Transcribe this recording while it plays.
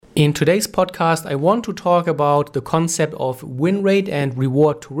In today's podcast, I want to talk about the concept of win rate and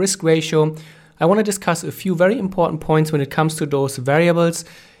reward to risk ratio. I want to discuss a few very important points when it comes to those variables.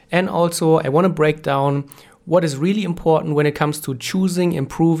 And also, I want to break down what is really important when it comes to choosing,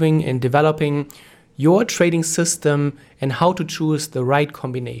 improving, and developing your trading system and how to choose the right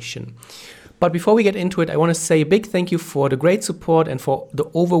combination. But before we get into it, I want to say a big thank you for the great support and for the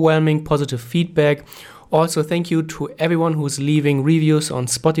overwhelming positive feedback. Also, thank you to everyone who's leaving reviews on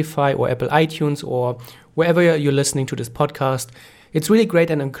Spotify or Apple iTunes or wherever you're listening to this podcast. It's really great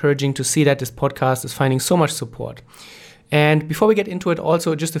and encouraging to see that this podcast is finding so much support. And before we get into it,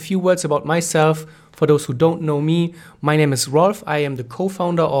 also just a few words about myself. For those who don't know me, my name is Rolf. I am the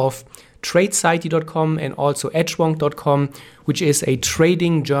co-founder of Tradeciety.com and also Edgewonk.com, which is a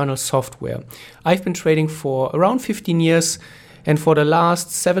trading journal software. I've been trading for around 15 years, and for the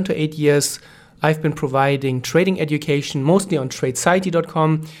last 7 to 8 years, I've been providing trading education mostly on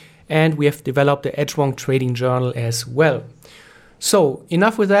Tradeciety.com, and we have developed the Edgewonk Trading Journal as well. So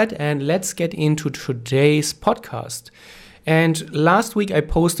enough with that, and let's get into today's podcast. And last week I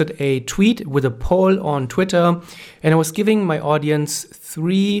posted a tweet with a poll on Twitter, and I was giving my audience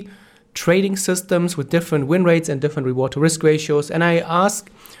 3 trading systems with different win rates and different reward to risk ratios, and I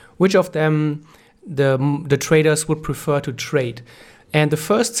asked which of them the traders would prefer to trade. And the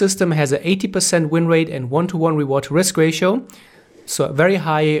first system has an 80% win rate and 1-to-1 reward to risk ratio. So a very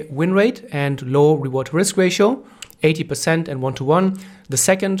high win rate and low reward to risk ratio, 80% and 1-to-1. The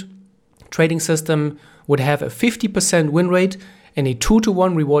second trading system would have a 50% win rate and a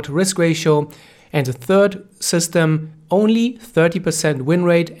 2-to-1 reward to risk ratio. And the third system, only 30% win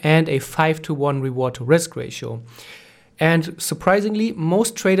rate and a 5-to-1 reward to risk ratio. And surprisingly,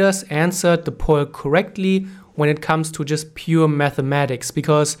 most traders answered the poll correctly when it comes to just pure mathematics,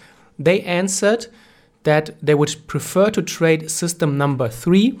 because they answered that they would prefer to trade system number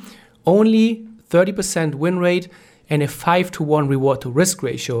 3, only 30% win rate and a 5-to-1 reward to risk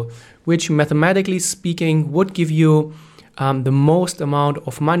ratio, which mathematically speaking would give you the most amount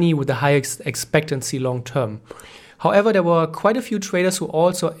of money with the highest expectancy long term. However, there were quite a few traders who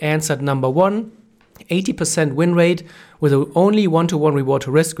also answered number 1, 80% win rate with only 1-to-1 reward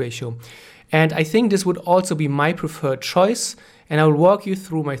to risk ratio. And I think this would also be my preferred choice, and I will walk you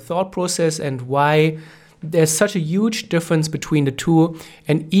through my thought process and why there's such a huge difference between the two.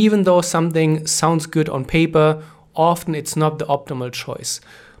 And even though something sounds good on paper, often it's not the optimal choice.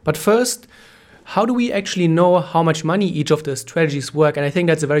 But first, how do we actually know how much money each of the strategies work? And I think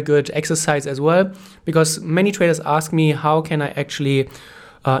that's a very good exercise as well, because many traders ask me, how can I actually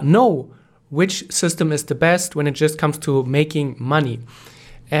know which system is the best when it just comes to making money?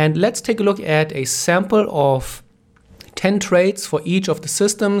 And let's take a look at a sample of 10 trades for each of the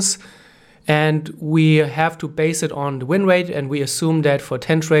systems. And we have to base it on the win rate, and we assume that for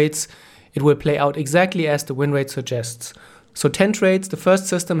 10 trades, it will play out exactly as the win rate suggests. So 10 trades, the first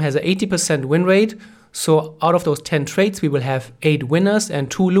system has an 80% win rate. So out of those 10 trades, we will have 8 winners and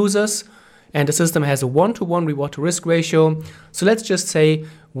 2 losers. And the system has a 1-to-1 reward to risk ratio. So let's just say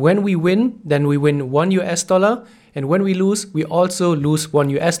when we win, then we win $1. And when we lose, we also lose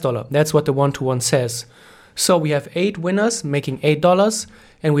 $1. That's what the 1-to-1 says. So we have 8 winners making $8,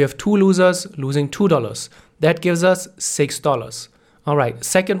 and we have 2 losers losing $2. That gives us $6. All right,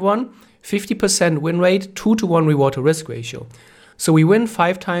 second one, 50% win rate, 2-to-1 reward to risk ratio. So we win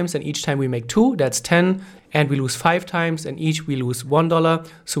 5 times, and each time we make 2, that's 10. And we lose 5 times, and each we lose $1,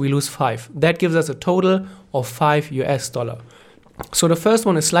 so we lose 5. That gives us a total of $5. So the first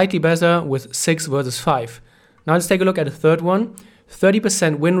one is slightly better with 6 versus 5. Now let's take a look at the third one.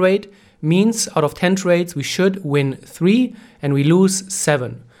 30% win rate means out of 10 trades, we should win 3 and we lose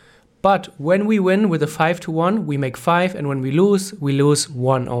 7. But when we win with a 5-to-1, we make 5, and when we lose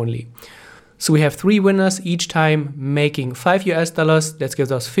 1 only. So we have 3 winners each time making $5. That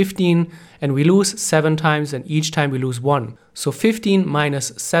gives us 15, and we lose 7 times, and each time we lose 1. So 15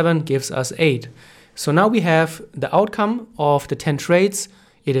 minus 7 gives us 8. So now we have the outcome of the 10 trades.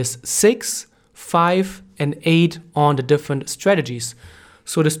 It is 6, 5, and 8 on the different strategies.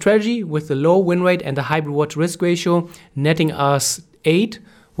 So the strategy with the low win rate and the high reward to risk ratio netting us 8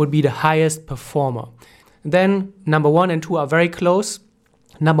 would be the highest performer. Then number 1 and 2 are very close.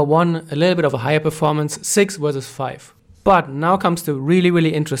 Number 1, a little bit of a higher performance, 6 versus 5. But now comes the really,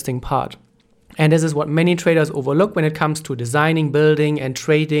 really interesting part. And this is what many traders overlook when it comes to designing, building, and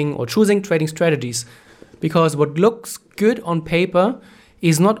trading or choosing trading strategies. Because what looks good on paper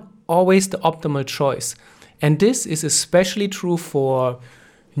is not always the optimal choice. And this is especially true for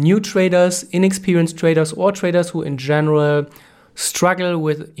new traders, inexperienced traders, or traders who in general struggle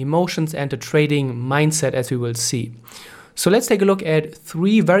with emotions and the trading mindset, as we will see. So let's take a look at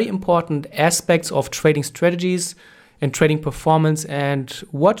 3 very important aspects of trading strategies and trading performance and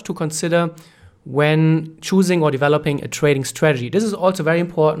what to consider when choosing or developing a trading strategy. This is also very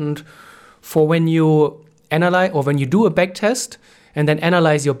important for when you analyze or when you do a backtest and then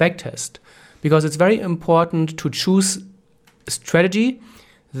analyze your backtest, because it's very important to choose a strategy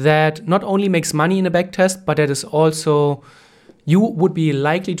that not only makes money in a backtest, but that is also you would be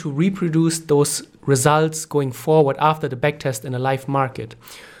likely to reproduce those results going forward after the backtest in a live market.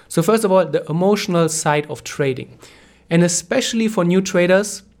 So first of all, the emotional side of trading. And especially for new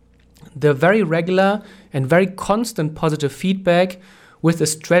traders, the very regular and very constant positive feedback with a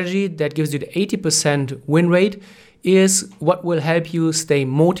strategy that gives you the 80% win rate is what will help you stay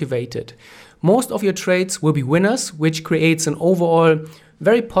motivated. Most of your trades will be winners, which creates an overall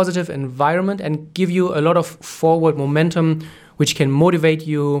very positive environment and give you a lot of forward momentum, which can motivate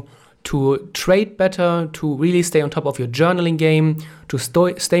you to trade better, to really stay on top of your journaling game, to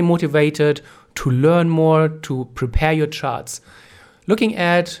stay motivated, to learn more, to prepare your charts. Looking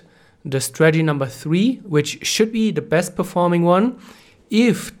at the strategy number 3, which should be the best performing one,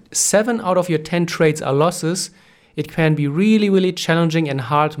 if 7 out of your 10 trades are losses, it can be really, really challenging and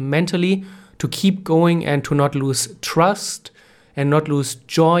hard mentally to keep going and to not lose trust and not lose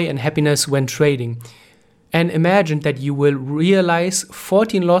joy and happiness when trading. And imagine that you will realize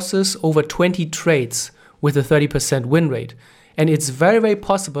 14 losses over 20 trades with a 30% win rate. And it's very, very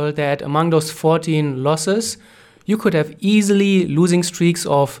possible that among those 14 losses, you could have easily losing streaks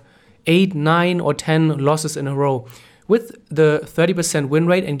of 8, 9, or 10 losses in a row. With the 30% win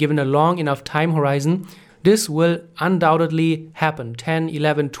rate and given a long enough time horizon, this will undoubtedly happen. 10,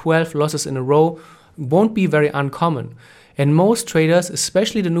 11, 12 losses in a row won't be very uncommon. And most traders,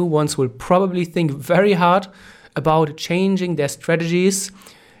 especially the new ones, will probably think very hard about changing their strategies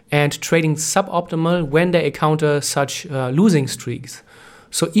and trading suboptimal when they encounter such losing streaks.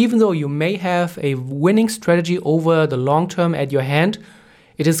 So even though you may have a winning strategy over the long term at your hand,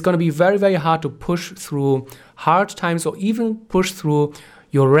 it is going to be very, very hard to push through hard times or even push through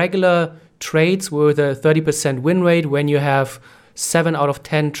your regular trades with a 30% win rate when you have 7 out of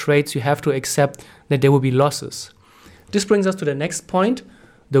 10 trades you have to accept that there will be losses. This brings us to the next point,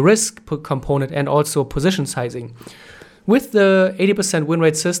 the risk component and also position sizing. With the 80% win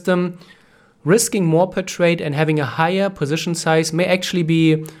rate system, risking more per trade and having a higher position size may actually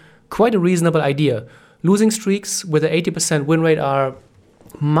be quite a reasonable idea. Losing streaks with an 80% win rate are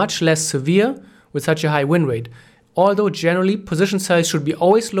much less severe with such a high win rate. Although generally, position size should be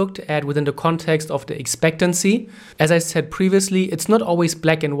always looked at within the context of the expectancy. As I said previously, it's not always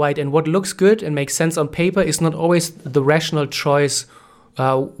black and white, and what looks good and makes sense on paper is not always the rational choice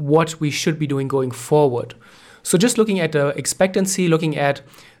what we should be doing going forward. So just looking at the expectancy, looking at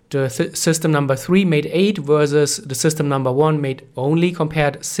the system number 3 made 8 versus the system number 1 made only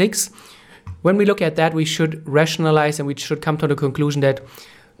compared 6. When we look at that, we should rationalize and we should come to the conclusion that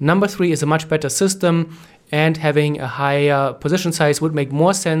number 3 is a much better system, and having a higher position size would make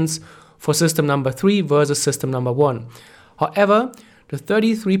more sense for system number 3 versus system number 1. However, the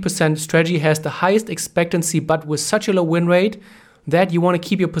 33% strategy has the highest expectancy but with such a low win rate that you want to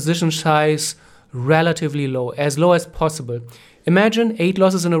keep your position size relatively low as possible. Imagine 8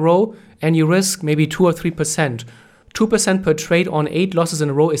 losses in a row and you risk maybe 2 or 3%. 2% per trade on 8 losses in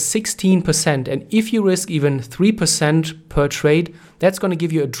a row is 16%. And if you risk even 3% per trade, that's going to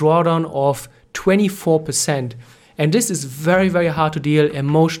give you a drawdown of 24%. And this is very, very hard to deal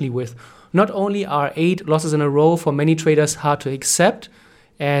emotionally with. Not only are 8 losses in a row for many traders hard to accept,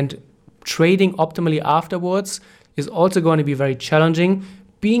 and trading optimally afterwards is also going to be very challenging.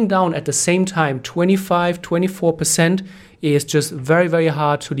 Being down at the same time 25, 24% is just very, very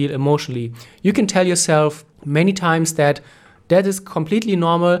hard to deal emotionally. You can tell yourself many times that is completely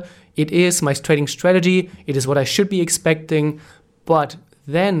normal. It is my trading strategy. It is what I should be expecting. But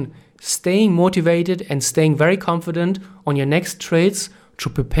then staying motivated and staying very confident on your next trades to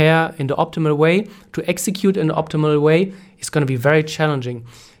prepare in the optimal way, to execute in the optimal way, is going to be very challenging.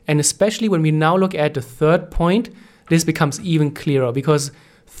 And especially when we now look at the third point, this becomes even clearer, because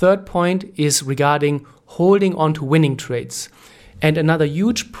third point is regarding holding on to winning trades. And another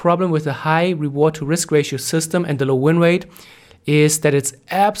huge problem with the high reward to risk ratio system and the low win rate is that it's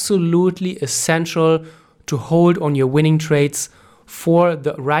absolutely essential to hold on your winning trades for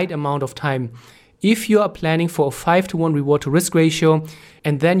the right amount of time. If you are planning for a 5-to-1 reward to risk ratio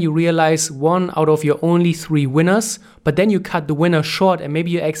and then you realize 1 out of your only 3 winners, but then you cut the winner short and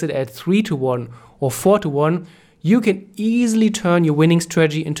maybe you exit at 3-to-1 or 4-to-1, you can easily turn your winning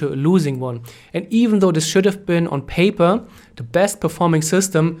strategy into a losing one. And even though this should have been on paper the best performing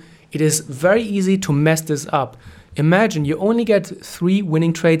system, it is very easy to mess this up. Imagine you only get 3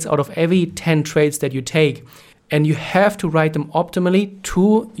 winning trades out of every 10 trades that you take, and you have to write them optimally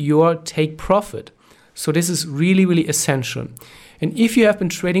to your take profit. So this is really, really essential. And if you have been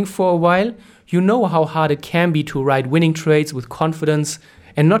trading for a while, you know how hard it can be to write winning trades with confidence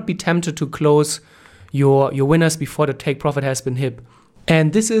and not be tempted to close your winners before the take profit has been hit.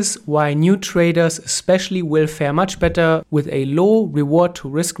 And this is why new traders especially will fare much better with a low reward to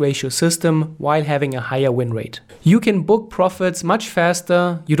risk ratio system while having a higher win rate. You can book profits much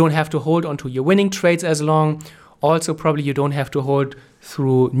faster. You don't have to hold onto your winning trades as long. Also, probably you don't have to hold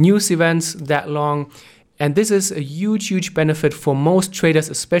through news events that long. And this is a huge, huge benefit for most traders,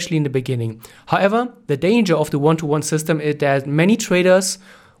 especially in the beginning. However, the danger of the one-to-one system is that many traders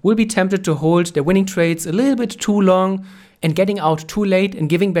will be tempted to hold their winning trades a little bit too long, and getting out too late and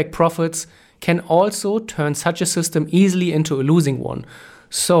giving back profits can also turn such a system easily into a losing one.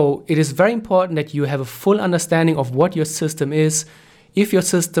 So it is very important that you have a full understanding of what your system is. If your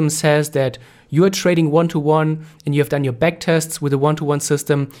system says that you are trading one-to-one and you have done your back tests with a one-to-one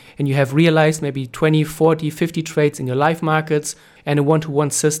system and you have realized maybe 20, 40, 50 trades in your live markets and a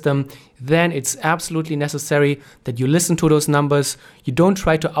one-to-one system, then it's absolutely necessary that you listen to those numbers. You don't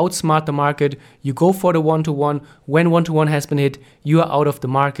try to outsmart the market. You go for the one-to-one. When one-to-one has been hit, you are out of the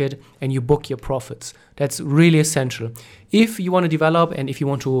market and you book your profits. That's really essential. If you want to develop and if you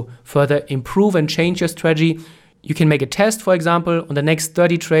want to further improve and change your strategy, you can make a test. For example, on the next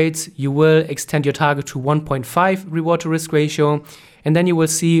 30 trades, you will extend your target to 1.5 reward to risk ratio, and then you will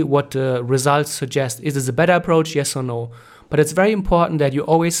see what the results suggest. Is this a better approach? Yes or no? But it's very important that you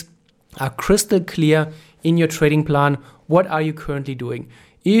always are crystal clear in your trading plan. What are you currently doing?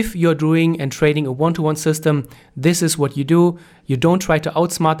 If you're doing and trading a one-to-one system, this is what you do. You don't try to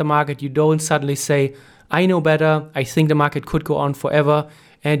outsmart the market. You don't suddenly say, I know better. I think the market could go on forever.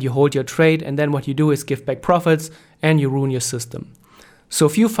 And you hold your trade, and then what you do is give back profits and you ruin your system. So a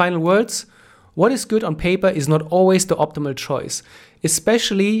few final words. What is good on paper is not always the optimal choice,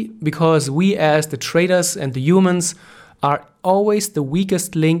 especially because we as the traders and the humans are always the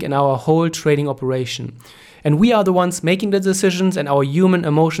weakest link in our whole trading operation. And we are the ones making the decisions, and our human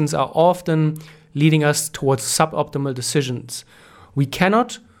emotions are often leading us towards suboptimal decisions. We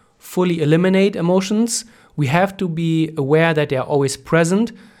cannot fully eliminate emotions. We have to be aware that they are always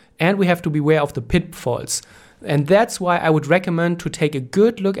present, and we have to be aware of the pitfalls. And that's why I would recommend to take a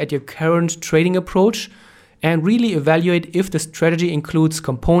good look at your current trading approach and really evaluate if the strategy includes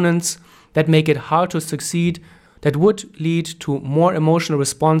components that make it hard to succeed, that would lead to more emotional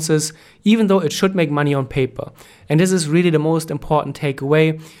responses, even though it should make money on paper. And this is really the most important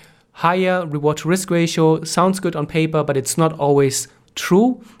takeaway. Higher reward to risk ratio sounds good on paper, but it's not always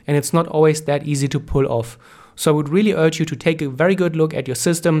true, and it's not always that easy to pull off. So I would really urge you to take a very good look at your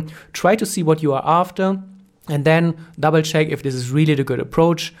system, try to see what you are after, and then double check if this is really the good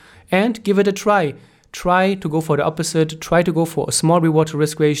approach and give it a try. Try to go for the opposite, try to go for a small reward to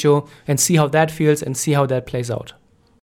risk ratio and see how that feels and see how that plays out.